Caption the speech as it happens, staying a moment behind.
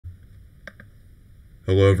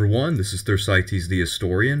Hello, everyone. This is Thersites the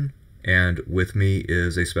Historian, and with me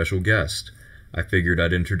is a special guest. I figured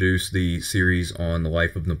I'd introduce the series on the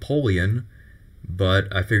life of Napoleon, but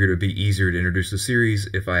I figured it would be easier to introduce the series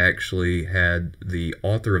if I actually had the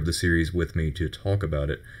author of the series with me to talk about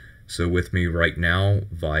it. So, with me right now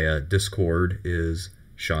via Discord is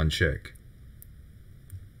Sean Chick.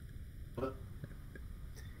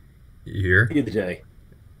 You here? You today.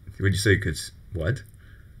 Would you say, cause what?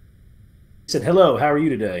 He said, "Hello, how are you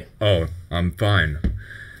today?" Oh, I'm fine. Oh,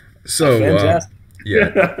 So, fantastic.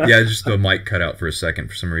 yeah, yeah, just the mic cut out for a second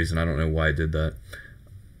for some reason. I don't know why I did that.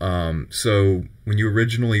 So when you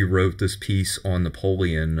originally wrote this piece on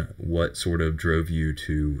Napoleon, what sort of drove you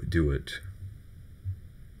to do it?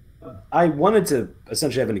 I wanted to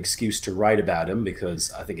essentially have an excuse to write about him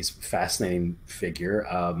because I think he's a fascinating figure.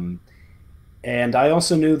 And I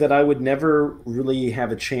also knew that I would never really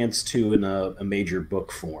have a chance to in a major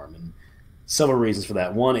book form. And several reasons for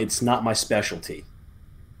that. One, it's not my specialty,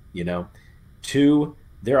 you know. Two,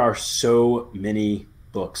 there are so many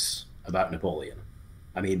books about Napoleon.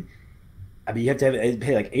 I mean, you have to have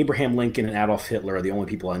hey, like Abraham Lincoln and Adolf Hitler are the only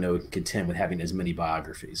people I know content with having as many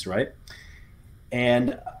biographies, right?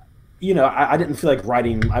 And I didn't feel like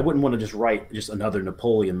writing. I wouldn't want to just write just another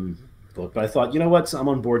Napoleon book, but I thought, you know what? So I'm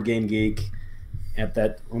on Board Game Geek. At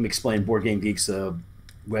that, let me explain. Board Game Geek's a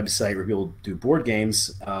website where people do board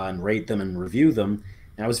games and rate them and review them.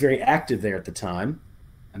 And I was very active there at the time.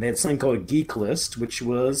 And they had something called a geek list, which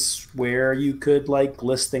was where you could like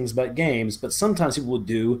list things about games, but sometimes people would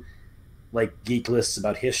do like geek lists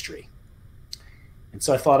about history. And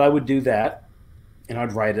so I thought I would do that, and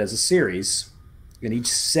I'd write it as a series. And each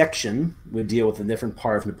section would deal with a different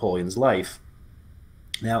part of Napoleon's life.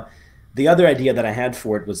 Now, the other idea that I had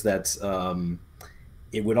for it was that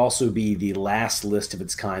it would also be the last list of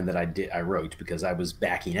its kind that I wrote, because I was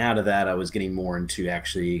backing out of that. I was getting more into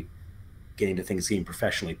actually getting to things getting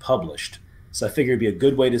professionally published. So I figured it'd be a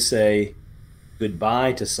good way to say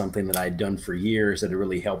goodbye to something that I'd done for years that had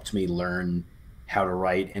really helped me learn how to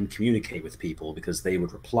write and communicate with people, because they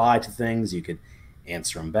would reply to things, you could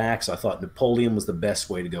answer them back. So I thought Napoleon was the best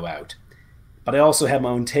way to go out. But I also had my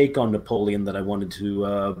own take on Napoleon that I wanted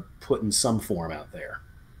to put in some form out there.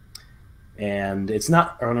 And it's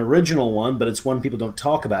not an original one, but it's one people don't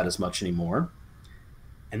talk about as much anymore.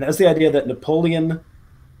 And that's the idea that Napoleon,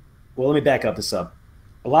 well, let me back up this up.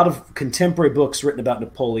 A lot of contemporary books written about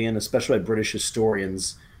Napoleon, especially by British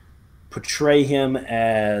historians, portray him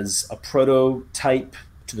as a prototype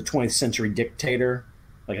to the 20th century dictator,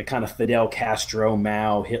 like a kind of Fidel Castro,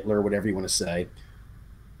 Mao, Hitler, whatever you want to say,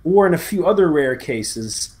 or in a few other rare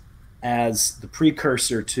cases, as the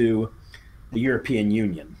precursor to the European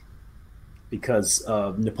Union, because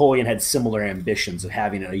Napoleon had similar ambitions of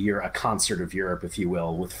having a concert of Europe, if you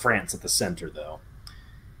will, with France at the center, though.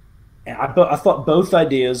 And I thought both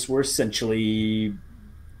ideas were essentially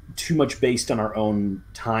too much based on our own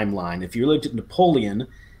timeline. If you looked at Napoleon,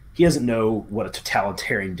 he doesn't know what a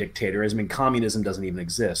totalitarian dictator is. I mean, communism doesn't even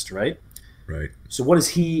exist, right? Right. So, what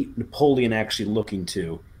is Napoleon, actually looking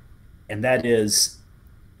to? And that is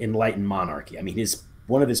enlightened monarchy. I mean, his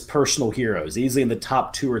one of his personal heroes, easily in the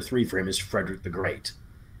top two or three for him, is Frederick the Great.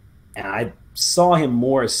 And I saw him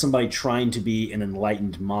more as somebody trying to be an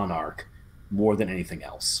enlightened monarch more than anything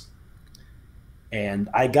else. And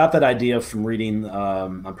I got that idea from reading,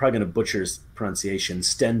 I'm probably going to butcher his pronunciation,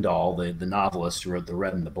 Stendhal, the novelist who wrote The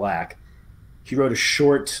Red and the Black. He wrote a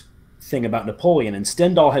short thing about Napoleon, and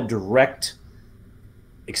Stendhal had direct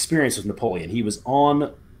experience with Napoleon. He was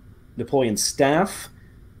on Napoleon's staff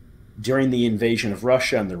during the invasion of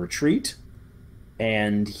Russia and the retreat,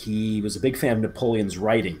 and he was a big fan of Napoleon's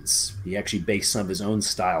writings. He actually based some of his own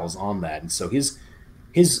styles on that. And so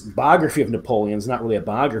his biography of Napoleon is not really a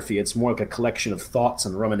biography. It's more like a collection of thoughts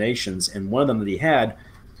and ruminations. And one of them that he had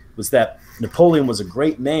was that Napoleon was a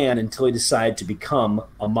great man until he decided to become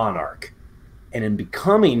a monarch. And in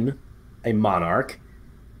becoming a monarch,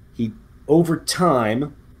 he, over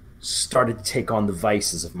time, started to take on the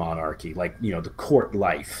vices of monarchy, like, the court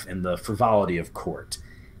life and the frivolity of court,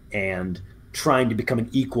 and trying to become an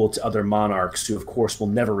equal to other monarchs who, of course, will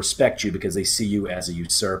never respect you because they see you as a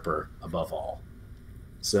usurper above all.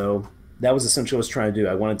 So that was essentially what I was trying to do.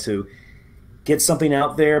 I wanted to get something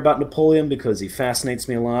out there about Napoleon because he fascinates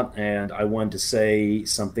me a lot, and I wanted to say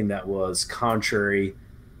something that was contrary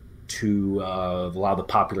to a lot of the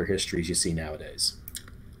popular histories you see nowadays.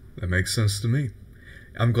 That makes sense to me.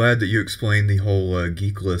 I'm glad that you explained the whole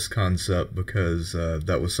geek list concept, because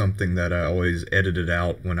that was something that I always edited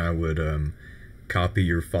out when I would copy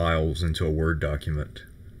your files into a Word document,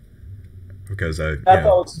 because I I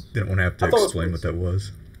thought it was, didn't want to have to I thought it explain what was that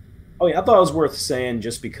was. Oh yeah, I thought it was worth saying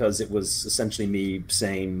just because it was essentially me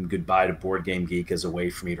saying goodbye to Board Game Geek as a way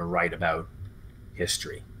for me to write about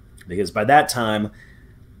history. Because by that time,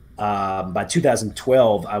 by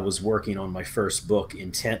 2012, I was working on my first book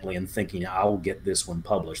intently and thinking I'll get this one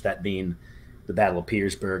published. That being the Battle of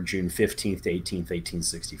Petersburg, June 15th to 18th,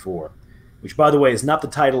 1864, which, by the way, is not the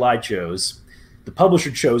title I chose. The publisher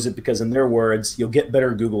chose it because, in their words, you'll get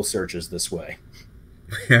better Google searches this way.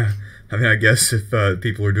 Yeah, I mean, I guess if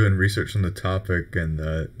people are doing research on the topic, and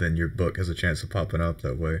then your book has a chance of popping up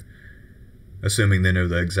that way, assuming they know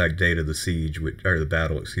the exact date of the siege, or the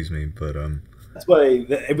battle, excuse me. But that's why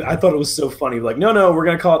I thought it was so funny. Like, no, we're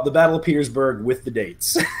going to call it the Battle of Petersburg with the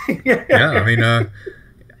dates. yeah, I mean,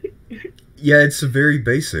 yeah, it's a very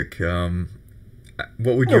basic.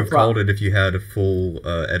 What would you have called it if you had a full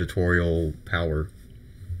editorial power?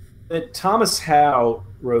 Thomas Howe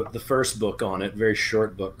wrote the first book on it, a very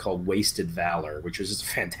short book called Wasted Valor, which is just a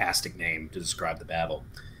fantastic name to describe the battle.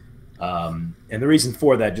 And the reason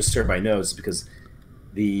for that, just so everybody knows, is because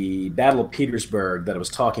the Battle of Petersburg that I was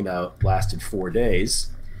talking about lasted 4 days,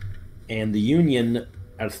 and the Union,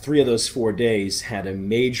 out of 3 of those 4 days, had a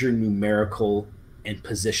major numerical and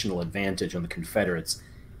positional advantage on the Confederates,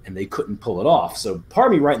 and they couldn't pull it off. So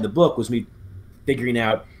part of me writing the book was me figuring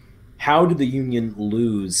out, how did the Union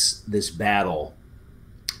lose this battle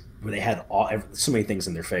where they had so many things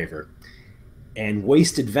in their favor? And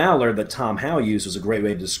Wasted Valor that Tom Howe used was a great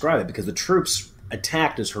way to describe it, because the troops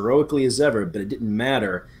attacked as heroically as ever, but it didn't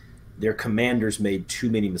matter. Their commanders made too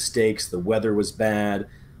many mistakes. The weather was bad.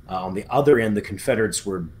 On the other end, the Confederates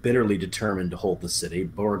were bitterly determined to hold the city.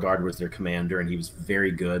 Beauregard was their commander, and he was very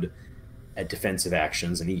good at defensive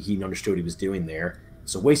actions, and he understood what he was doing there.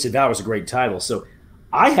 So Wasted Valor was a great title. So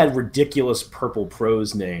I had ridiculous purple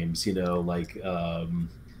prose names, like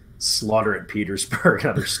Slaughter at Petersburg and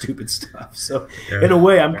other stupid stuff. So yeah, in a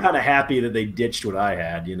way, I'm kind of happy that they ditched what I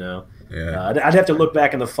had, Yeah. I'd have to look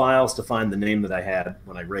back in the files to find the name that I had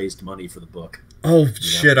when I raised money for the book. Oh,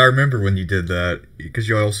 shit, I remember when you did that, because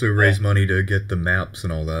you also raised money to get the maps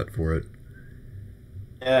and all that for it.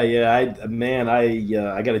 Yeah.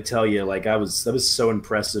 I got to tell you, that was so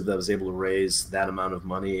impressive that I was able to raise that amount of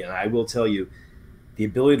money. And I will tell you, the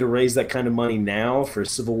ability to raise that kind of money now for a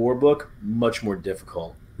Civil War book, much more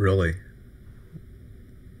difficult. Really?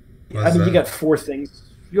 You got 4 things.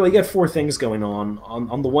 You got 4 things going on.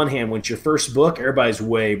 On the one hand, when it's your first book, everybody's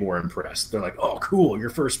way more impressed. They're like, "Oh, cool, your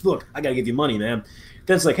first book. I gotta give you money, man."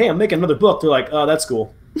 Then it's like, "Hey, I'm making another book." They're like, "Oh, that's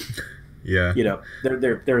cool." Yeah.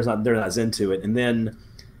 They're not as into it. And then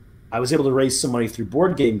I was able to raise some money through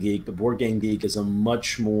Board Game Geek, but Board Game Geek is a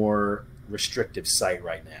much more restrictive site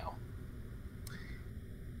right now.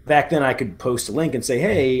 Back then, I could post a link and say,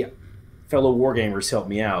 "Hey, fellow wargamers, help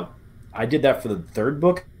me out." I did that for the 3rd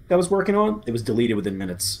book I was working on. It was deleted within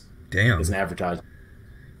minutes. Damn. As an advertisement.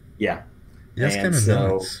 Yeah. That's kind of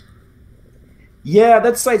nuts. Yeah,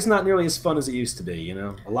 that site's not nearly as fun as it used to be,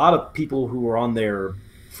 A lot of people who were on there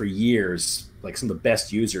for years, like some of the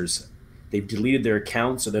best users, they've deleted their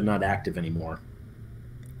accounts, so they're not active anymore.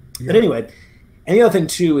 Yeah. But anyway, and the other thing,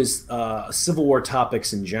 too, is Civil War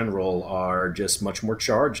topics in general are just much more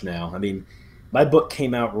charged now. I mean, my book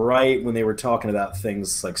came out right when they were talking about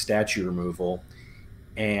things like statue removal.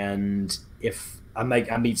 And if I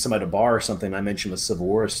meet somebody at a bar or something, I mention a Civil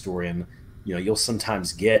War historian, you'll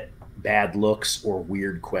sometimes get bad looks or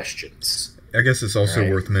weird questions. I guess it's also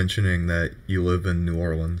worth mentioning that you live in New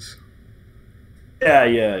Orleans. Yeah.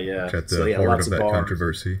 At the heart of that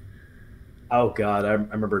controversy. Oh, God. I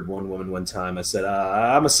remembered one woman one time. I said,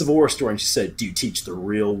 I'm a Civil War historian. She said, "Do you teach the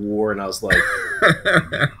real war?" And I was like,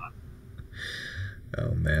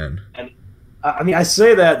 oh, man. And I mean, I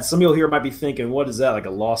say that, some people here might be thinking, what is that, like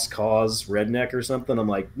a lost cause redneck or something? I'm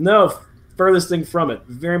like, no, furthest thing from it.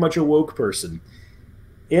 Very much a woke person.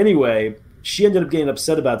 Anyway, she ended up getting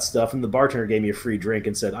upset about stuff, and the bartender gave me a free drink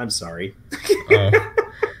and said, "I'm sorry." Oh,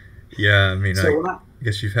 yeah, I mean, I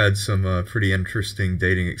guess you've had some pretty interesting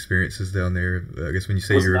dating experiences down there. I guess when you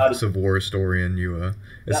say you're a Civil War historian,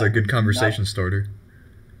 it's a good conversation starter.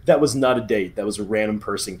 That was not a date. That was a random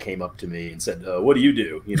person came up to me and said, "What do you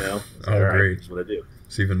do?" Oh, right, great. That's what I do.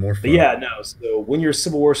 It's even more fun. But yeah, no. So when you're a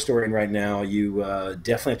Civil War historian right now, you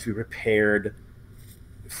definitely have to be prepared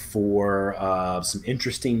for some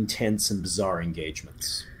interesting, tense, and bizarre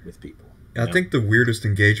engagements with people. I think the weirdest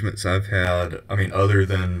engagements I've had, I mean, other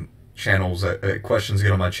than questions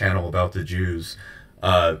get on my channel about the Jews,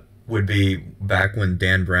 would be back when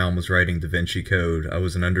Dan Brown was writing Da Vinci Code. I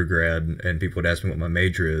was an undergrad, and people would ask me what my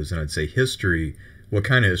major is, and I'd say history. What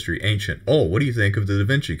kind of history? Ancient. Oh, what do you think of the Da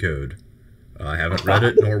Vinci Code? I haven't read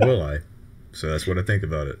it, nor will I. So that's what I think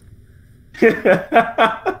about it.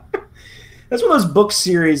 That's one of those book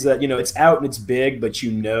series that it's out and it's big, but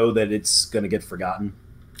you know that it's going to get forgotten.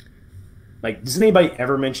 Like, does anybody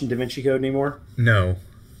ever mention Da Vinci Code anymore? No.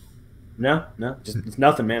 No, no, just it's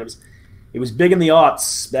nothing, man. It was big in the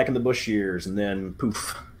aughts back in the Bush years, and then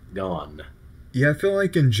poof, gone. Yeah, I feel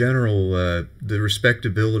like in general, the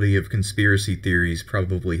respectability of conspiracy theories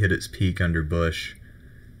probably hit its peak under Bush,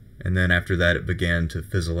 and then after that it began to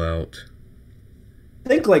fizzle out. I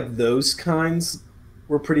think like those kinds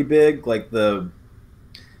were pretty big, like the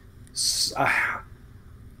uh,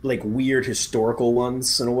 like weird historical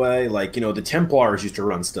ones in a way, like the Templars used to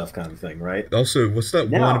run stuff, kind of thing, right? Also, what's that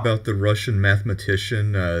one Now, about the Russian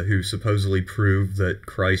mathematician who supposedly proved that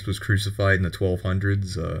Christ was crucified in the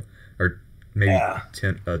 1200s, or maybe yeah,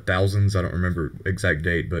 thousands? I don't remember exact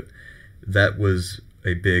date, but that was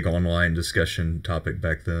a big online discussion topic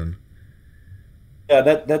back then. yeah,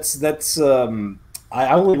 that's.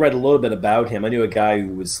 I only read a little bit about him. I knew a guy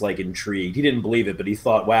who was like intrigued. He didn't believe it, but he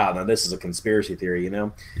thought, "Wow, now this is a conspiracy theory."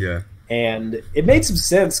 Yeah, And it made some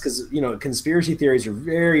sense because conspiracy theories are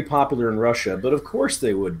very popular in Russia, but of course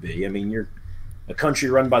they would be. I mean, you're a country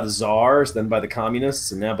run by the czars, then by the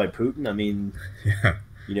communists, and now by Putin. I mean, yeah.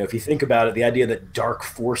 if you think about it, the idea that dark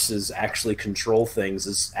forces actually control things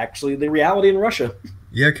is actually the reality in Russia.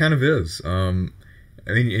 Yeah, it kind of is.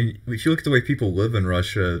 I mean, if you look at the way people live in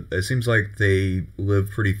Russia, it seems like they live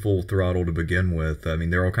pretty full throttle to begin with. I mean,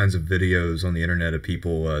 there are all kinds of videos on the internet of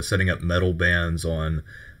people setting up metal bands on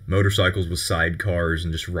motorcycles with sidecars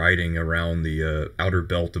and just riding around the outer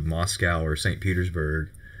belt of Moscow or St. Petersburg.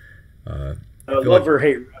 I feel like Love or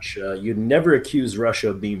hate Russia, you'd never accuse Russia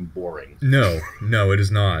of being boring. no, no, it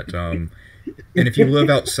is not. And if you live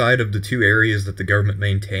outside of the two areas that the government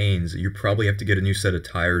maintains, you probably have to get a new set of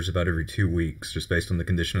tires about every 2 weeks, just based on the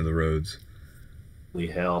condition of the roads. Holy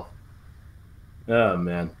hell. Oh,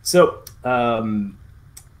 man. So,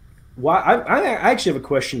 why? I actually have a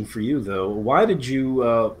question for you, though. Why did you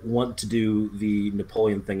want to do the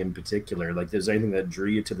Napoleon thing in particular? Like, there's anything that drew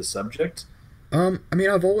you to the subject? I mean,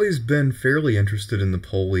 I've always been fairly interested in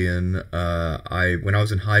Napoleon. When I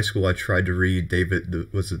was in high school, I tried to read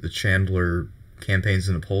was it the Chandler Campaigns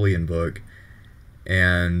of Napoleon book,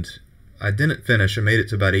 and I didn't finish. I made it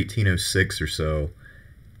to about 1806 or so,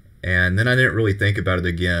 and then I didn't really think about it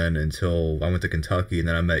again until I went to Kentucky, and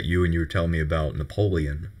then I met you, and you were telling me about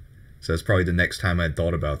Napoleon. So that's probably the next time I'd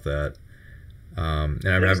thought about that. And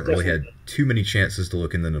I There's haven't really definitely had too many chances to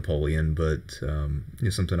look into Napoleon, but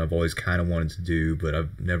something I've always kind of wanted to do, but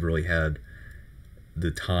I've never really had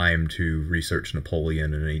the time to research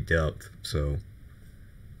Napoleon in any depth. So,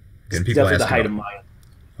 it's and people definitely the ask height about, of my,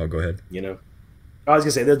 oh, go ahead. you know. I was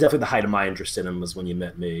gonna say that's definitely the height of my interest in him was when you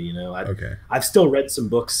met me. Okay. I've still read some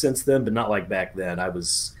books since then, but not like back then.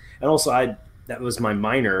 And also that was my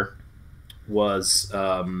minor was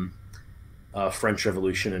French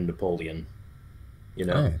Revolution and Napoleon. You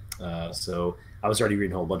know, Oh, so I was already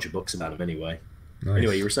reading a whole bunch of books about him anyway.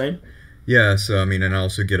 Anyway, you nice. were saying? Yeah, so I mean, and I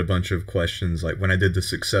also get a bunch of questions like when I did the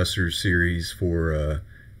successors series for it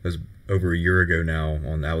was over a year ago now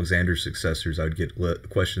on Alexander's successors. I would get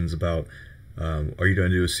questions about, are you going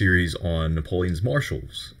to do a series on Napoleon's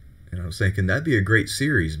marshals? And I was thinking that'd be a great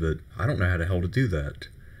series, but I don't know how the hell to do that.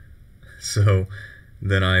 So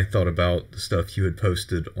then I thought about the stuff you had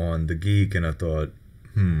posted on the Geek, and I thought,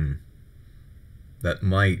 that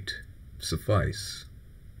might suffice.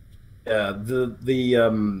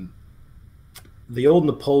 The old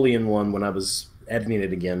Napoleon one when I was editing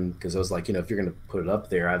it again because I was like, if you're going to put it up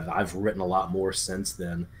there, I've written a lot more since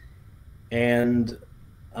then, and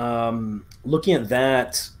looking at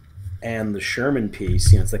that and the Sherman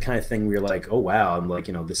piece, it's the kind of thing where you're like, oh wow, I'm like,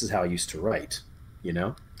 this is how I used to write, you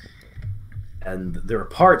know. And there were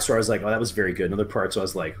parts where I was like, oh, that was very good. And other parts where I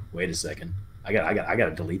was like, wait a second, I got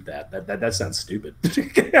to delete that. That sounds stupid.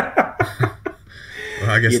 Well,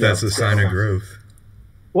 I guess that's a sign of So growth.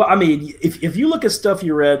 well, I mean, if you look at stuff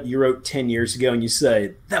you wrote 10 years ago, and you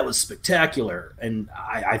say that was spectacular, and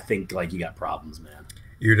I think like you got problems, man.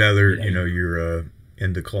 You'd either, You know, you're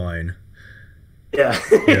in decline. yeah,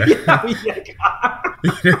 Yeah. yeah.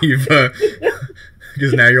 You've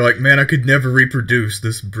because now you're like, man, I could never reproduce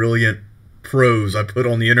this brilliant prose I put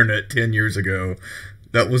on the internet 10 years ago.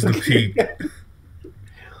 That was the peak.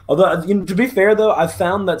 Although, to be fair though, I've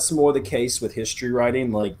found that's more the case with history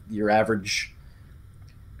writing. Like your average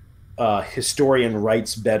historian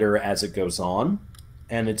writes better as it goes on,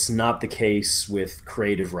 and it's not the case with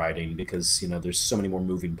creative writing because there's so many more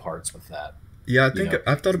moving parts with that. Yeah, I You think know,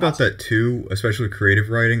 I've thought it's about not. that too, especially with creative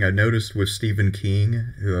writing. I noticed with Stephen King,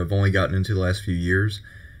 who I've only gotten into the last few years,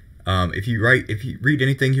 if you read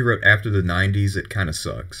anything he wrote after the '90s, it kind of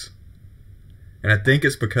sucks. And I think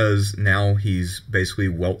it's because now he's basically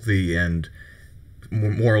wealthy and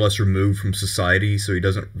more or less removed from society, so he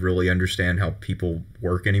doesn't really understand how people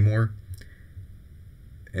work anymore.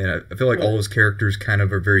 And I feel like all his characters kind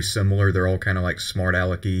of are very similar. They're all kind of like smart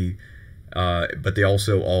alecky, but they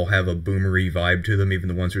also all have a boomery vibe to them, even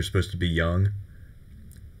the ones who are supposed to be young.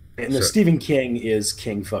 And the So Stephen King is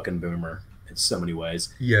King fucking Boomer in so many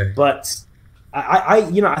ways. yeah, But I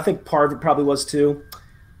think part of it probably was too.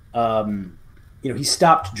 He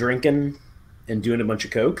stopped drinking and doing a bunch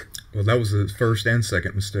of coke. well, that was his first and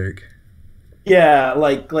second mistake. Yeah,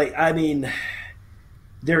 I mean,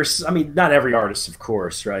 not every artist, of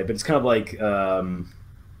course, right? But it's kind of like it's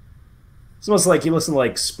almost like you listen to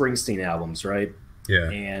like Springsteen albums, right? Yeah,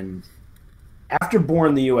 And after Born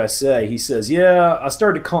in the USA, he says, "Yeah,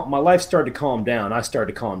 my life started to calm down. I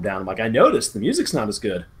started to calm down." I'm like, I noticed the music's not as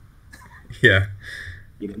good. yeah,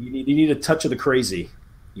 You need a touch of the crazy,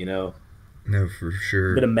 you know, no, for a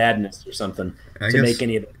sure. bit of madness or something I to guess, make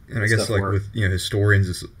any of and that I guess stuff like work. with historians,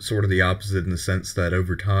 it's sort of the opposite in the sense that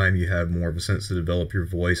over time you have more of a sense to develop your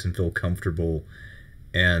voice and feel comfortable.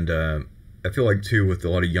 And I feel like too with a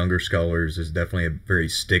lot of younger scholars, there's definitely a very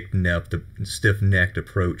stiff-necked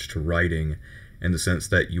approach to writing, in the sense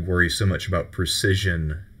that you worry so much about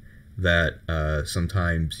precision that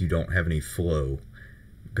sometimes you don't have any flow.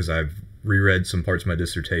 Because I've reread some parts of my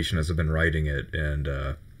dissertation as I've been writing it, and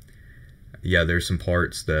yeah, there's some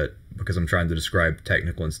parts that, because I'm trying to describe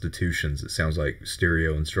technical institutions, it sounds like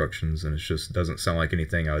stereo instructions, and it just doesn't sound like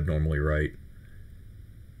anything I would normally write.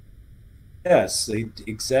 Yes,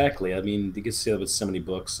 exactly. I mean, you can see that with so many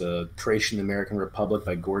books. Creation of the American Republic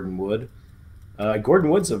by Gordon Wood. Gordon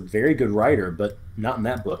Wood's a very good writer, but not in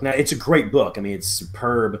that book. Now, it's a great book. I mean, it's a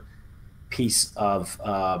superb piece of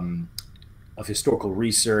historical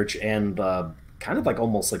research and kind of like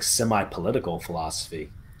almost like semi-political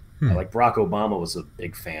philosophy. Hmm. Like Barack Obama was a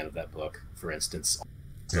big fan of that book, for instance.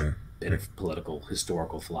 It's a Yeah. bit of political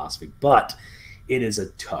historical philosophy, but it is a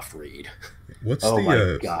tough read. What's Oh my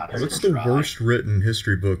the God, what's it's a the try. worst written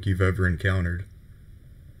history book you've ever encountered?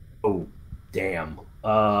 Oh, damn.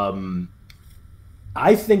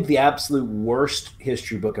 I think the absolute worst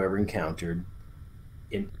history book I've ever encountered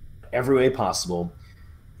in every way possible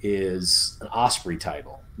is an Osprey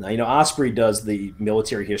title. Now, Osprey does the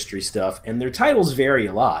military history stuff, and their titles vary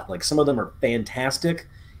a lot. Like some of them are fantastic,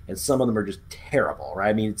 and some of them are just terrible, right?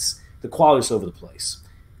 I mean, it's the quality's over the place.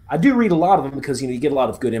 I do read a lot of them because you get a lot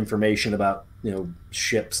of good information about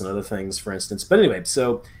ships and other things, for instance. But anyway,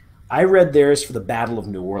 so I read theirs for the Battle of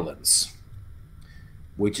New Orleans,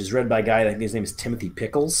 which is read by a guy, I think his name is Timothy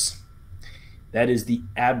Pickles. That is the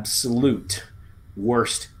absolute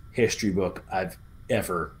worst history book I've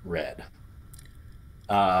ever read.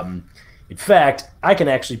 In fact, I can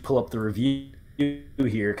actually pull up the review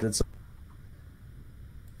here because it's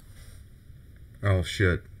Oh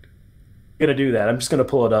shit! gonna do that. I'm just gonna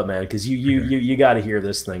pull it up, man, because Okay. you got to hear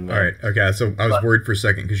this thing, All man. right. Okay. So I was But worried for a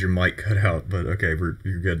second because your mic cut out, but okay,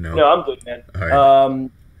 you're good now. no, I'm good, man. All right.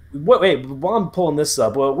 Wait, while I'm pulling this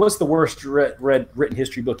up, what's the worst written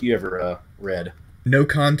history book you ever read? No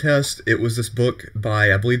contest. It was this book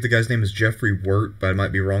by, I believe the guy's name is Jeffrey Wirt, but I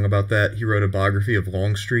might be wrong about that. He wrote a biography of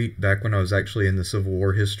Longstreet back when I was actually in the Civil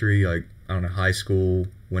War history, like, I don't know, high school,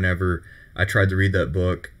 whenever. I tried to read that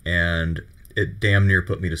book, and it damn near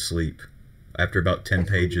put me to sleep after about 10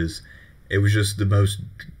 pages. It was just the most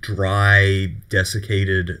dry,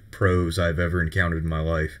 desiccated prose I've ever encountered in my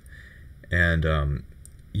life. And,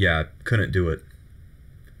 yeah, couldn't do it.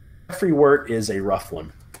 Jeffrey Wirt is a rough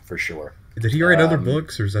one for sure. Did he write other Um,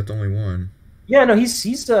 books, or is that the only one? yeah, no, he's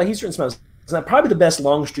written some. Probably the best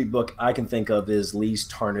Longstreet book I can think of is Lee's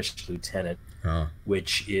Tarnished Lieutenant, Oh,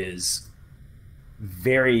 which is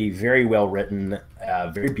very, very well written,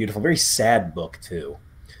 very beautiful, very sad book too.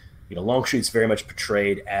 Longstreet's very much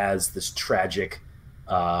portrayed as this tragic,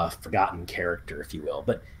 forgotten character, if you will.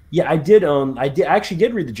 But yeah, I actually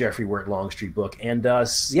did read the Jeffrey Wirt Longstreet book, and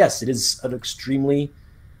yes, it is an extremely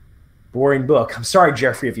boring book. I'm sorry,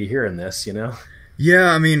 Jeffrey, if you're hearing this. yeah.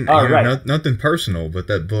 I mean, All right, nothing personal, but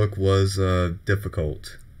that book was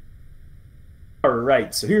difficult. all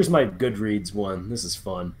right. So here's my Goodreads one. This is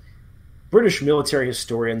fun. British military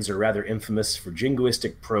historians are rather infamous for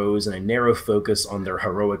jingoistic prose and a narrow focus on their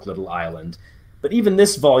heroic little island. But even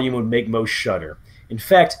this volume would make most shudder. In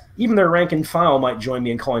fact, even their rank and file might join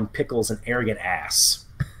me in calling Pickles an arrogant ass.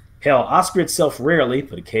 Hell, Osprey itself rarely,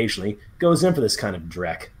 but occasionally, goes in for this kind of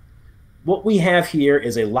dreck. What we have here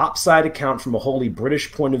is a lopsided account from a wholly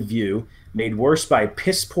British point of view, made worse by a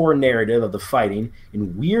piss-poor narrative of the fighting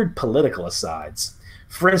and weird political asides.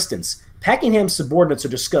 For instance, Packingham's subordinates are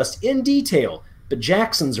discussed in detail, but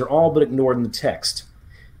Jackson's are all but ignored in the text.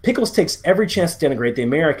 Pickles takes every chance to denigrate the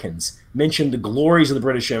Americans, mention the glories of the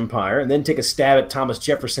British Empire, and then take a stab at Thomas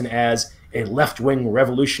Jefferson as a left-wing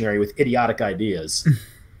revolutionary with idiotic ideas.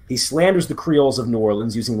 He slanders the Creoles of New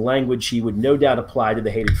Orleans using language he would no doubt apply to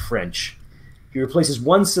the hated French. He replaces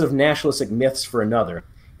one set of nationalistic myths for another.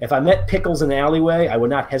 If I met Pickles in an alleyway, I would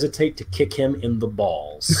not hesitate to kick him in the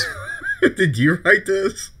balls. Did you write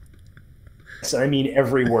this? Yes, I mean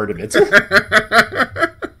every word of it.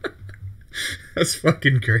 That's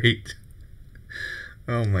fucking great.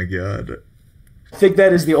 Oh my god. I think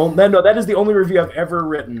that is the only that is the only review I've ever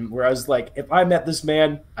written where I was like, if I met this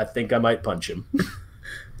man, I think I might punch him.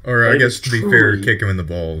 Or I guess to be fair, kick him in the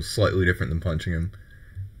balls. Slightly different than punching him.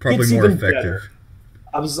 Probably more effective. Better.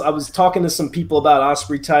 I was talking to some people about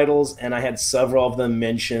Osprey titles, and I had several of them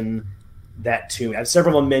mention that to me. I had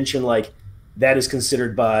several of them mention like that is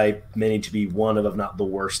considered by many to be one of, if not the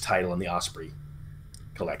worst title in the Osprey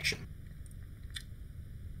collection.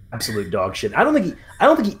 Absolute dog shit. I don't think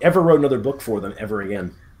he ever wrote another book for them ever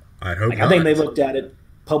again. I hope not. I think they looked at it,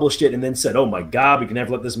 published it, and then said, "Oh my God, we can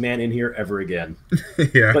never let this man in here ever again."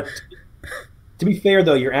 Yeah. But to be fair,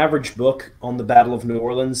 though, your average book on the Battle of New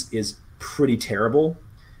Orleans is pretty terrible.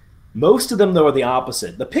 Most of them, though, are the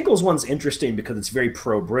opposite. The Pickles one's interesting because it's very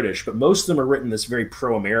pro-British, but most of them are written this very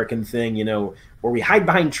pro-American thing, you know, where we hide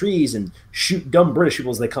behind trees and shoot dumb British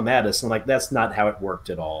people as they come at us. And like that's not how it worked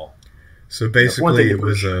at all. So basically, it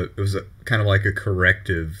was a kind of like a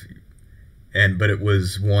corrective, but it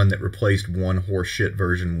was one that replaced one horseshit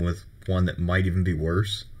version with one that might even be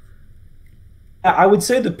worse. I would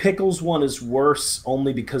say the Pickles one is worse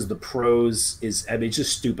only because the prose is, I mean, it's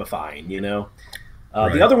just stupefying, you know?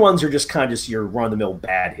 Right. The other ones are just kind of just your run-of-the-mill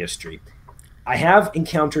bad history. I have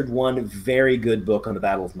encountered one very good book on the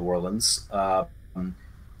Battle of New Orleans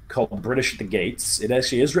called British at the Gates. It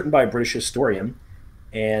actually is written by a British historian,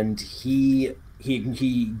 and he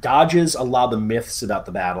dodges a lot of the myths about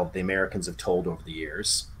the battle that the Americans have told over the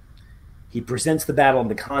years. He presents the battle in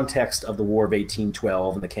the context of the War of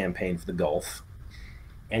 1812 and the campaign for the Gulf.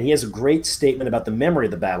 And he has a great statement about the memory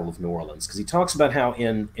of the Battle of New Orleans, because he talks about how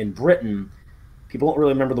in Britain, people don't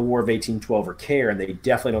really remember the War of 1812 or care, and they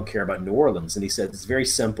definitely don't care about New Orleans. And he said it's very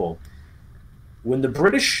simple. When the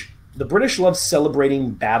British love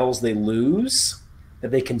celebrating battles they lose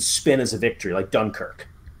that they can spin as a victory, like Dunkirk.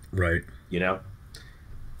 Right. You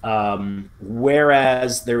know?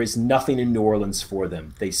 Whereas there is nothing in New Orleans for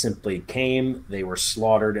them. They simply came, they were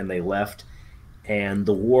slaughtered, and they left, and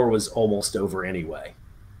the war was almost over anyway.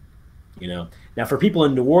 You know? Now, for people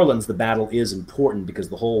in New Orleans, the battle is important because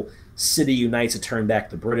the whole city unites to turn back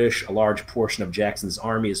the British. A large portion of Jackson's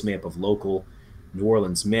army is made up of local New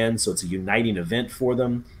Orleans men, so it's a uniting event for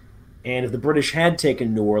them. And if the British had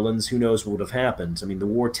taken New Orleans, who knows what would have happened? I mean, the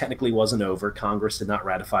war technically wasn't over. Congress had not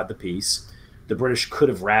ratified the peace. The British could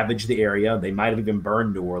have ravaged the area. They might have even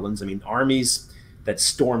burned New Orleans. I mean, armies that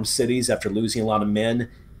storm cities after losing a lot of men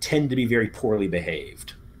tend to be very poorly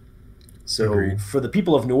behaved. So Agreed. For the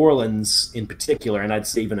people of New Orleans in particular, and I'd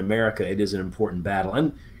say even America, it is an important battle.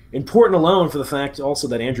 And important alone for the fact also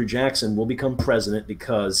that Andrew Jackson will become president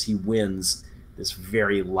because he wins this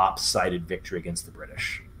very lopsided victory against the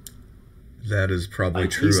British. That is probably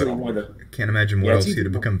true. I can't imagine what else he'd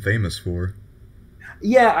have become famous for.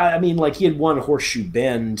 Yeah, I mean, like he had won Horseshoe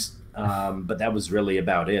Bend, but that was really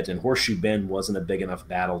about it. And Horseshoe Bend wasn't a big enough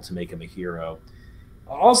battle to make him a hero.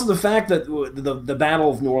 Also, the fact that the Battle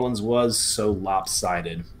of New Orleans was so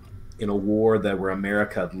lopsided in a war where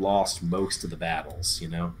America had lost most of the battles, you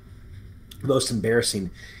know? Most embarrassing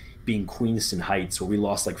being Queenston Heights, where we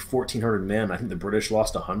lost like 1,400 men. I think the British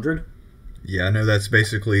lost 100. Yeah, I know that's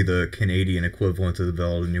basically the Canadian equivalent to the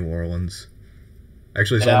Battle of New Orleans.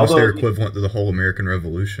 Actually, it's almost their equivalent to the whole American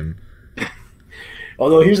Revolution.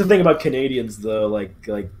 Although, here's the thing about Canadians, though. Like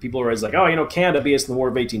people are always like, oh, you know, Canada beat us in the War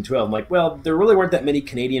of 1812. I'm like, well, there really weren't that many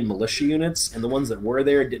Canadian militia units, and the ones that were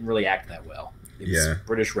there didn't really act that well. It was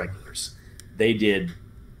British regulars. They did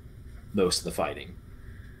most of the fighting.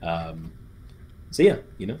 So, yeah,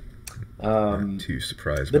 you know. Not too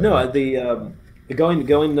surprised. But no,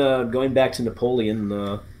 going back to Napoleon,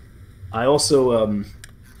 I also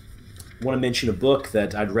want to mention a book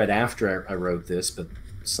that I'd read after I wrote this, but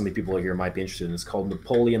some people here might be interested in. It's called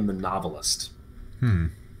Napoleon the Novelist,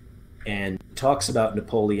 and talks about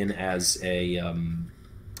Napoleon as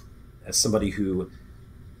somebody who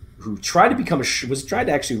tried to become tried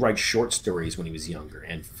to actually write short stories when he was younger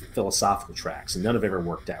and philosophical tracts, and none of it ever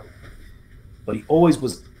worked out. But he always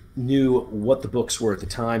knew what the books were at the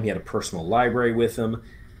time. He had a personal library with him.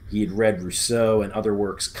 He had read Rousseau and other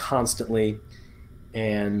works constantly.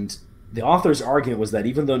 And the author's argument was that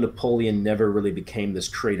even though Napoleon never really became this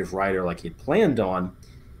creative writer like he had planned on,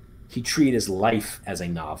 he treated his life as a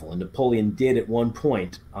novel. And Napoleon did at one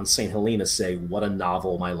point on St. Helena say, "What a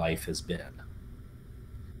novel my life has been."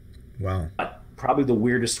 Wow. But probably the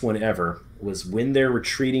weirdest one ever was when they're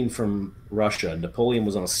retreating from Russia. Napoleon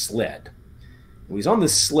was on a sled. When he's on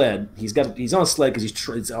this sled, he's on a sled because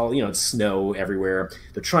it's all, it's snow everywhere.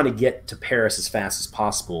 They're trying to get to Paris as fast as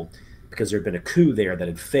possible because there had been a coup there that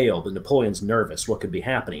had failed, and Napoleon's nervous. What could be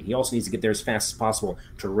happening? He also needs to get there as fast as possible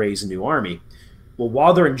to raise a new army. Well,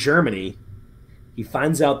 while they're in Germany, he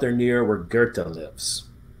finds out they're near where Goethe lives.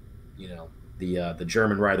 The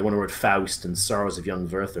German writer, the one who wrote Faust and Sorrows of Young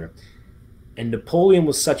Werther. And Napoleon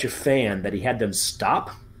was such a fan that he had them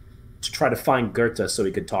stop to try to find Goethe so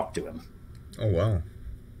he could talk to him. Oh, wow.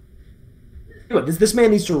 This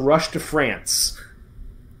man needs to rush to France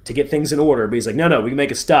to get things in order, but he's like, no, we can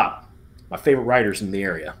make a stop. My favorite writer's in the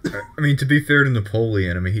area. I mean, to be fair to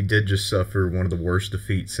Napoleon, I mean, he did just suffer one of the worst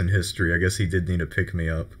defeats in history. I guess he did need a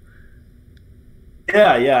pick-me-up.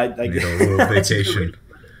 Yeah. A little vacation.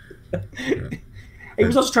 Yeah. He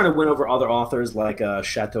was also trying to win over other authors like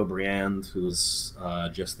Chateaubriand, who was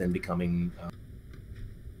just then becoming...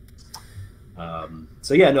 I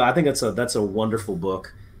think that's a wonderful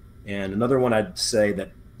book. And another one I'd say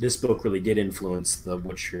that this book really did influence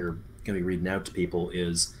what you're going to be reading out to people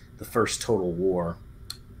is The First Total War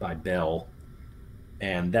by Bell.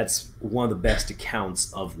 And that's one of the best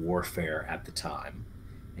accounts of warfare at the time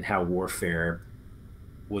and how warfare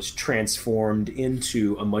was transformed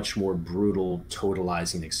into a much more brutal,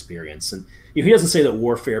 totalizing experience. And he doesn't say that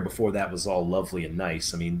warfare before that was all lovely and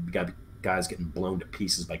nice. I mean, you got guys getting blown to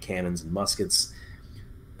pieces by cannons and muskets.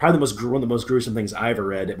 Probably one of the most gruesome things I ever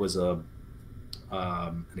read. It was an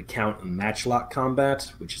account in matchlock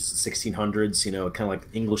combat, which is the 1600s. Kind of like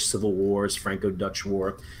English Civil Wars, Franco-Dutch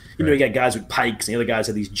War. You got guys with pikes, and the other guys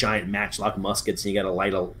have these giant matchlock muskets, and you have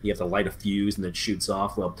to light a fuse, and it shoots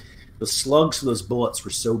off. Well, the slugs for those bullets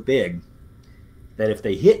were so big that if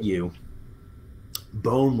they hit you,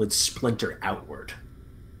 bone would splinter outward.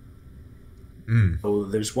 So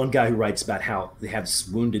there's one guy who writes about how they have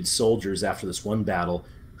wounded soldiers after this one battle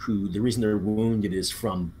who the reason they're wounded is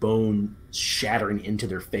from bone shattering into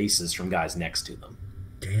their faces from guys next to them.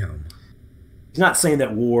 Damn. He's not saying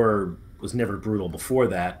that war was never brutal before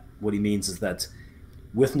that. What he means is that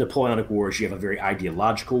with Napoleonic Wars, you have a very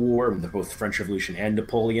ideological war, they're both French Revolution and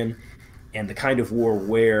Napoleon, and the kind of war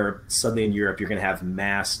where suddenly in Europe you're going to have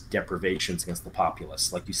mass deprivations against the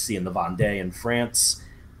populace, like you see in the Vendée in France,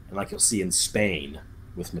 and like you'll see in Spain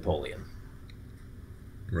with Napoleon.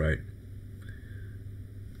 Right.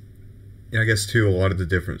 I guess, too, a lot of the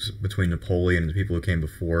difference between Napoleon and the people who came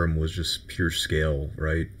before him was just pure scale,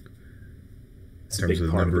 right? In terms of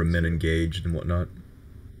the number of men engaged and whatnot.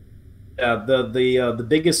 The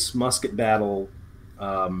biggest musket battle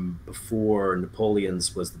before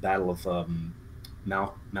Napoleon's was the Battle of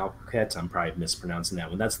Malquet. I'm probably mispronouncing that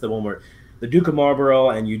one. That's the one where the Duke of Marlborough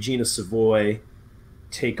and Eugene of Savoy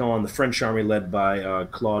take on the French army led by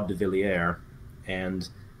Claude de Villiers, and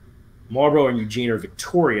Marlborough and Eugene are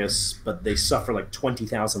victorious, but they suffer like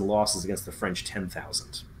 20,000 losses against the French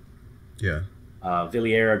 10,000. Yeah.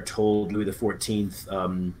 Villiers told Louis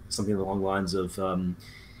XIV something along the lines of,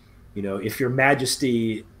 if your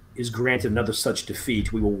majesty is granted another such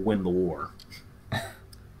defeat, we will win the war.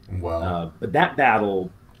 Wow. But that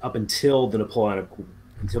battle, up until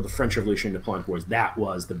the French Revolution and Napoleonic Wars, that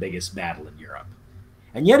was the biggest battle in Europe.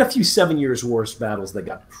 And yet a few 7 Years' War battles that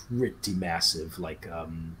got pretty massive, like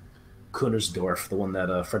Kunersdorf, the one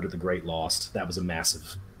that Frederick the Great lost. That was a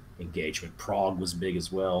massive engagement. Prague was big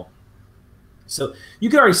as well. So you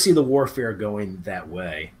can already see the warfare going that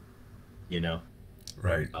way,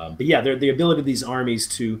 Right. But yeah, the ability of these armies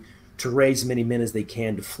to raise as many men as they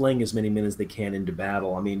can, to fling as many men as they can into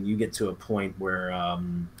battle. I mean, you get to a point where out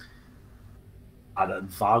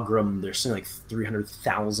of Wagram, there's something like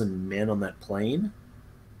 300,000 men on that plain.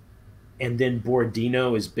 And then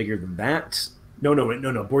Borodino is bigger than that. No.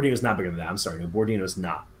 Borodino is not bigger than that. I'm sorry. No, Borodino is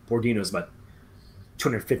not. Borodino is about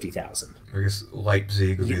 250,000. I guess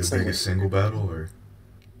Leipzig would be the biggest single battle, or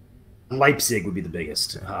Leipzig would be the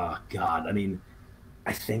biggest. Oh, God. I mean,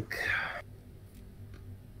 I think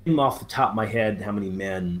off the top of my head how many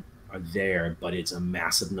men are there, but it's a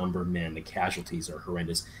massive number of men. The casualties are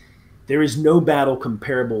horrendous. There is no battle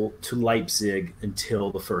comparable to Leipzig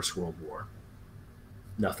until the First World War.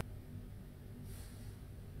 Nothing.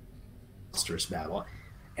 Monstrous battle.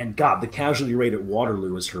 And God, the casualty rate at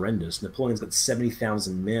Waterloo is horrendous. Napoleon's got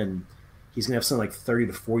 70,000 men. He's going to have something like 30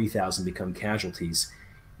 to 40,000 become casualties.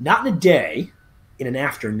 Not in a day, in an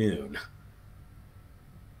afternoon.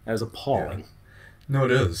 That is Yeah. appalling. No,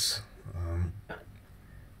 it is. Um,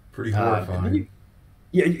 Pretty And then horrifying.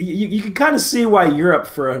 you can kind of see why Europe,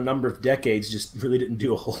 for a number of decades, just really didn't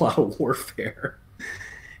do a whole lot of warfare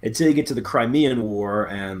until you get to the Crimean War.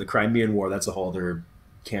 And the Crimean War, that's a whole other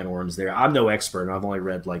can of worms there. I'm no expert, and I've only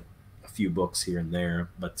read like a few books here and there,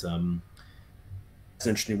 but it's an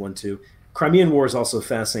interesting one too. Crimean War is also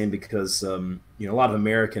fascinating because a lot of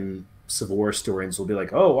American Civil War historians will be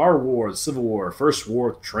like, "Oh, our war, the Civil War, first war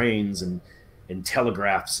with trains and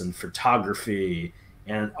telegraphs and photography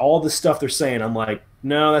and all the stuff they're saying." I'm like,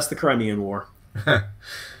 "No, that's the Crimean War."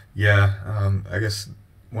 Yeah, I guess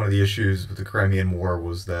one of the issues with the Crimean War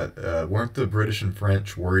was that weren't the British and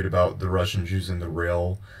French worried about the Russians using the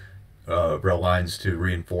rail lines to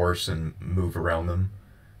reinforce and move around them?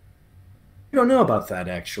 I don't know about that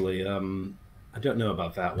actually. I don't know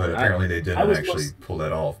about that But one. apparently they I didn't was actually most pull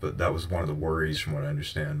that off. But that was one of the worries, from what I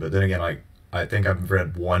understand. But then again, I think I've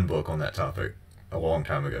read one book on that topic a long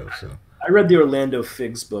time ago. So I read the Orlando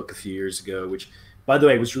Figs book a few years ago, which, by the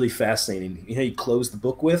way, was really fascinating. You know, he closed the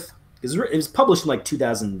book with, because it was published in like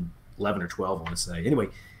 2011 or 12, I want to say. Anyway,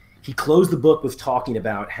 he closed the book with talking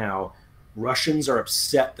about how Russians are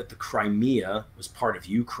upset that the Crimea was part of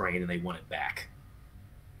Ukraine and they want it back.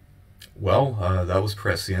 well, that was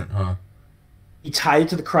prescient, huh? He tied it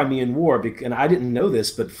to the Crimean War, and I didn't know this,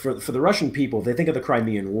 but for the Russian people, if they think of the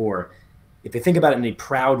Crimean War, if they think about it in a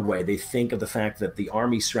proud way, they think of the fact that the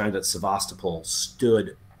army surrounded at Sevastopol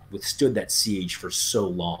withstood that siege for so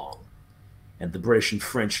long, and the British and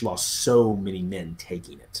French lost so many men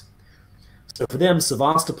taking it. So for them,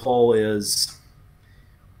 Sevastopol is,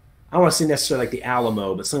 I don't want to say necessarily like the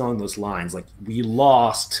Alamo, but something along those lines. Like, we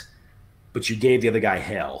lost, but you gave the other guy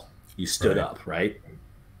hell. You stood Right. up, right?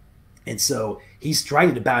 And so he's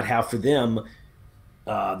writing about how for them,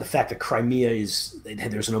 the fact that Crimea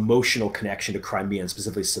there's an emotional connection to Crimea and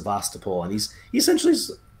specifically Sevastopol, and he essentially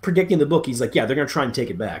is predicting the book. He's like, yeah, they're going to try and take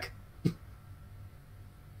it back.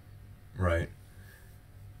 Right.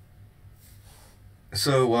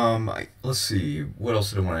 So, let's see. What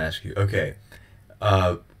else did I want to ask you? Okay.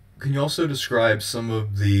 Uh, can you also describe some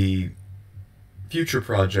of the future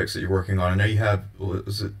projects that you're working on? I know you have,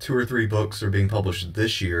 was it two or three books are being published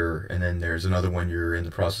this year, and then there's another one you're in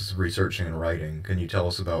the process of researching and writing. Can you tell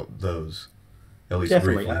us about those, at least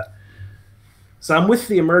Definitely. briefly? So I'm with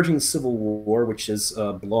the Emerging Civil War, which is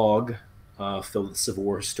a blog filled with Civil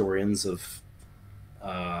War historians of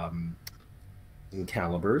um,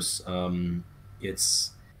 calibers.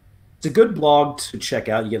 It's a good blog to check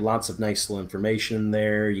out. You get lots of nice little information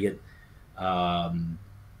there. Um,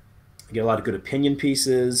 you get a lot of good opinion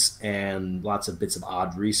pieces and lots of bits of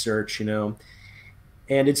odd research. And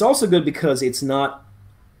it's also good because it's not,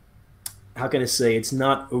 how can I say, it's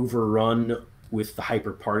not overrun with the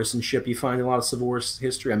hyper partisanship you find in a lot of Civil War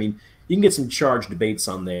history. I mean, you can get some charged debates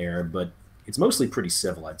on there, but it's mostly pretty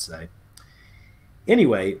civil, I'd say.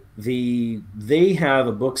 Anyway, they have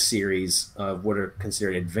a book series of what are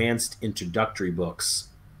considered advanced introductory books,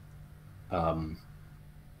 um,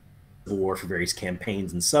 Civil War for various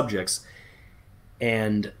campaigns and subjects,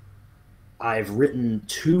 and I've written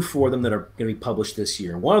two for them that are going to be published this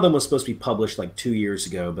year. One of them was supposed to be published like 2 years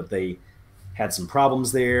ago, but they had some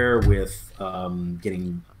problems there with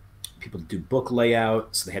getting people to do book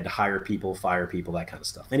layout, so they had to hire people, fire people, that kind of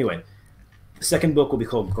stuff. Anyway, the second book will be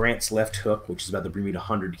called Grant's Left Hook, which is about the Bermuda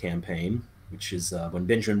Hundred campaign, which is when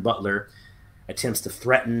Benjamin Butler attempts to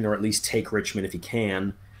threaten or at least take Richmond if he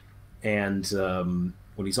can, and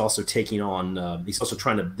when he's also taking on, he's also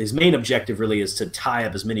trying to. His main objective really is to tie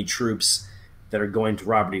up as many troops that are going to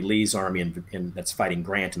Robert E. Lee's army and that's fighting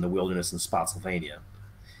Grant in the wilderness in Spotsylvania.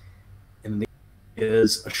 And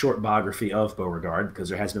is a short biography of Beauregard because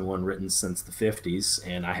there has been one written since the 50s,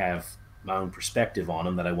 and I have my own perspective on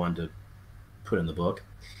him that I wanted to put in the book.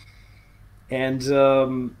 And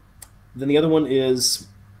then the other one is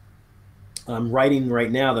I'm writing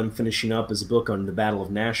right now that I'm finishing up is a book on the Battle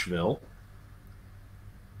of Nashville.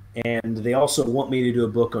 And they also want me to do a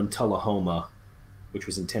book on Tullahoma, which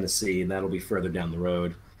was in Tennessee, and that'll be further down the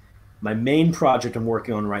road. My main project I'm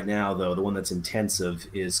working on right now, though, the one that's intensive,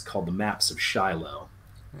 is called The Maps of Shiloh.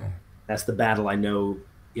 Oh, That's the battle I know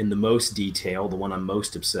in the most detail, the one I'm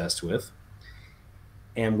most obsessed with.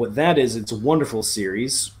 And what that is, it's a wonderful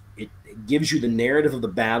series. It gives you the narrative of the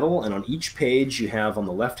battle, and on each page you have on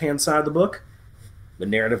the left-hand side of the book the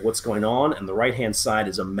narrative of what's going on, and the right-hand side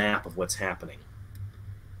is a map of what's happening.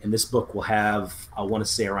 And this book will have, I want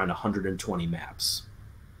to say, around 120 maps.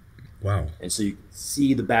 wow. And so you can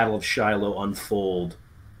see the Battle of Shiloh unfold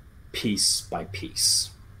piece by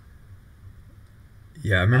piece.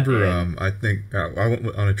 Yeah, I remember. And I think I went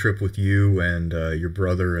on a trip with you and your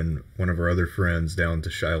brother and one of our other friends down to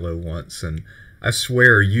Shiloh once, and I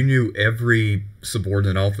swear you knew every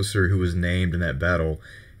subordinate officer who was named in that battle.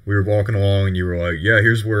 We were walking along, and you were like, "Yeah,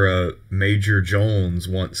 here's where Major Jones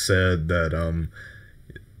once said that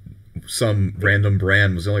some random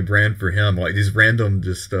brand was the only brand for him." Like these random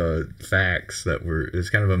just facts that were it's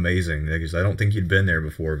kind of amazing because I don't think you'd been there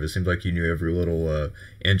before, but it seemed like you knew every little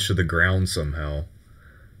inch of the ground somehow.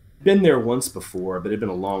 been there once before, but it'd been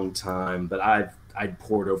a long time. But I'd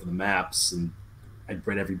poured over the maps and I'd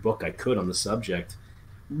read every book I could on the subject.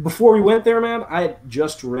 Before we went there, man, I had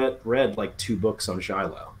just read like 2 books on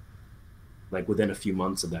Shiloh, like within a few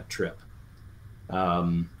months of that trip.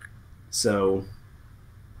 Um, so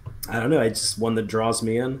I don't know. It's just one that draws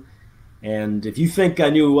me in. And if you think I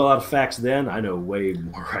knew a lot of facts then, I know way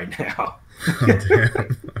more right now. Oh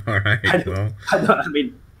damn! All right, I, well,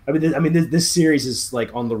 this series is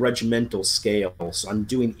like on the regimental scale, so I'm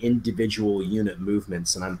doing individual unit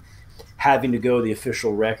movements, and I'm having to go to the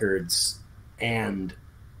official records and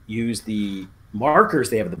use the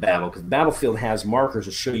markers they have at the battle because the battlefield has markers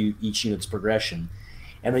to show you each unit's progression,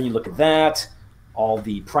 and then you look at that, all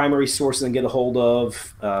the primary sources and get a hold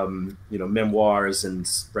of, memoirs and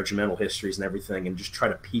regimental histories and everything, and just try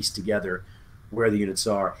to piece together where the units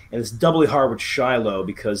are. And it's doubly hard with Shiloh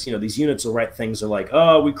because, these units will write things like,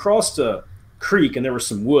 oh, we crossed a creek and there were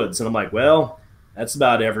some woods. And I'm like, well, that's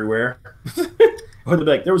about everywhere. Or they'll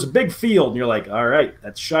be like, there was a big field. And you're like, all right,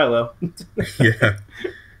 that's Shiloh. yeah.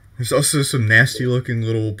 There's also some nasty looking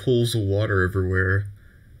little pools of water everywhere.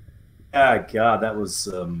 Ah, God, one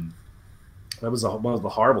of the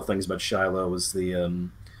horrible things about Shiloh was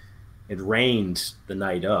it rained the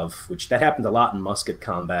night of, which that happened a lot in musket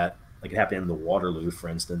combat. Like it happened in the Waterloo, for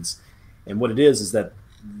instance. And what it is that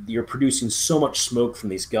you're producing so much smoke from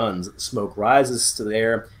these guns that the smoke rises to the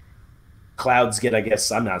air. Clouds get, I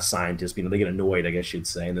guess, I'm not a scientist, they get annoyed, I guess you'd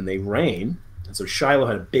say, and then they rain. And so Shiloh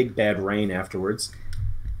had a big, bad rain afterwards.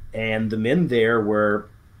 And the men there were,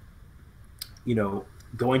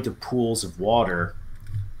 going to pools of water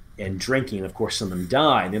and drinking. And of course, some of them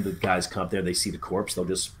die. And then the guys come up there, they see the corpse, they'll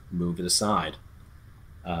just move it aside.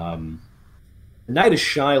 The Night of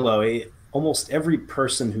Shiloh, almost every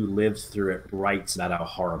person who lived through it writes about how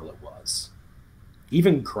horrible it was.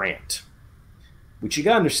 Even Grant. Which you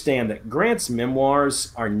got to understand that Grant's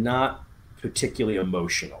memoirs are not particularly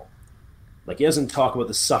emotional. Like he doesn't talk about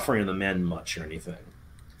the suffering of the men much or anything.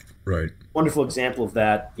 Right. Wonderful example of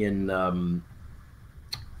that in the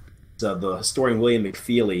historian William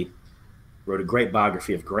McFeely wrote a great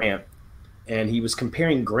biography of Grant, and he was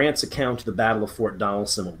comparing Grant's account to the Battle of Fort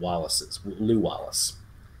Donelson with Lew Wallace.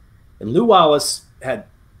 And Lew Wallace had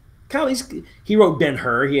he wrote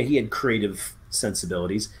Ben-Hur. He had creative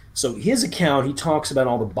sensibilities. So his account, he talks about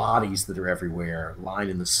all the bodies that are everywhere, lying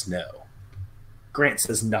in the snow. Grant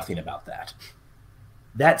says nothing about that.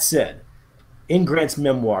 That said, in Grant's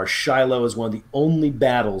memoir, Shiloh is one of the only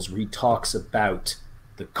battles where he talks about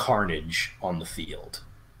the carnage on the field.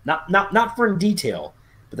 Not for in detail,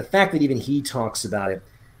 but the fact that even he talks about it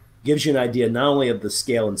gives you an idea not only of the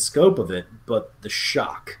scale and scope of it, but the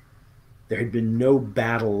shock. There had been no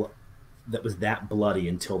battle that was that bloody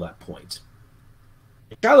until that point.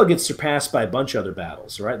 Shiloh gets surpassed by a bunch of other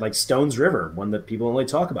battles, right? Like Stone's River, one that people only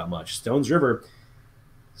talk about much. Stone's River,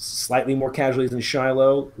 slightly more casualties than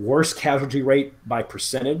Shiloh, worse casualty rate by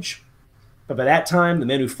percentage. But by that time, the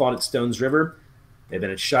men who fought at Stone's River, they've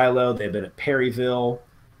been at Shiloh, they've been at Perryville.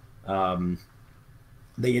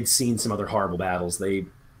 They had seen some other horrible battles. They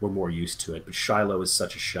were more used to it. But Shiloh is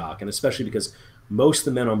such a shock, and especially because most of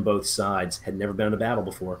the men on both sides had never been in a battle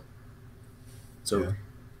before. So yeah.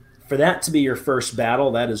 For that to be your first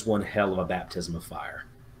battle, that is one hell of a baptism of fire.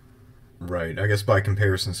 Right. I guess by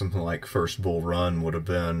comparison, something like First Bull Run would have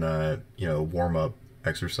been, warm-up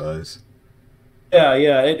exercise. Yeah.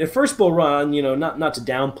 At First Bull Run, not to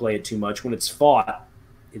downplay it too much, when it's fought,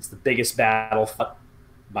 it's the biggest battle fought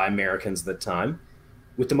by Americans at the time,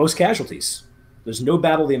 with the most casualties. There's no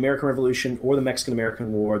battle of the American Revolution or the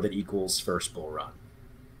Mexican-American War that equals First Bull Run.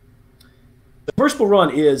 The First Bull Run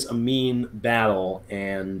is a mean battle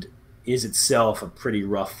and is itself a pretty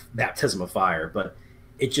rough baptism of fire, but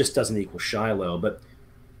it just doesn't equal Shiloh. But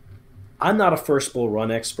I'm not a First Bull Run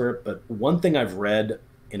expert, but one thing I've read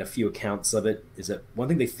in a few accounts of it is that one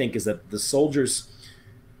thing they think is that the soldiers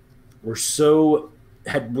were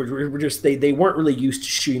they weren't really used to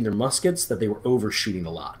shooting their muskets, that they were overshooting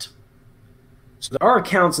a lot. So there are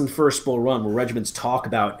accounts in First Bull Run where regiments talk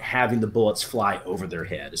about having the bullets fly over their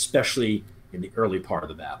head, especially in the early part of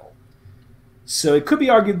the battle. So it could be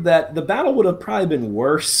argued that the battle would have probably been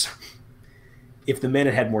worse if the men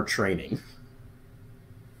had had more training.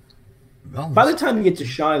 Well, By the time you get to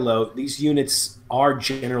Shiloh, these units are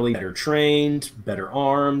generally better trained, better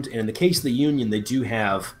armed, and in the case of the Union, they do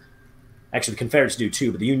have. Actually, the Confederates do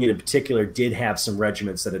too, but the Union in particular did have some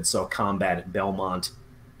regiments that had saw combat at Belmont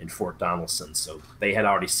and Fort Donelson, so they had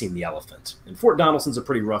already seen the elephant. And Fort Donelson's a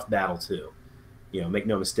pretty rough battle too. Make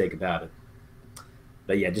no mistake about it.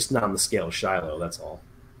 But yeah, just not on the scale of Shiloh. That's all.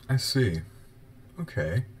 I see.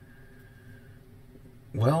 Okay.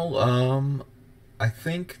 Well, I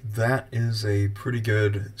think that is a pretty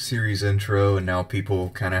good series intro, and now people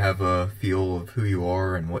kind of have a feel of who you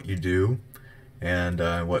are and what you do, and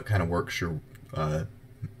what kind of works you're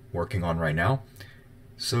working on right now.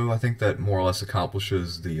 So I think that more or less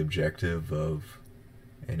accomplishes the objective of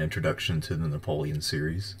an introduction to the Napoleon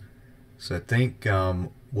series. So I think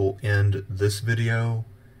we'll end this video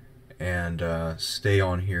and stay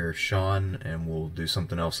on here, Sean, and we'll do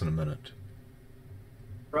something else in a minute.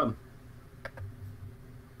 Problem.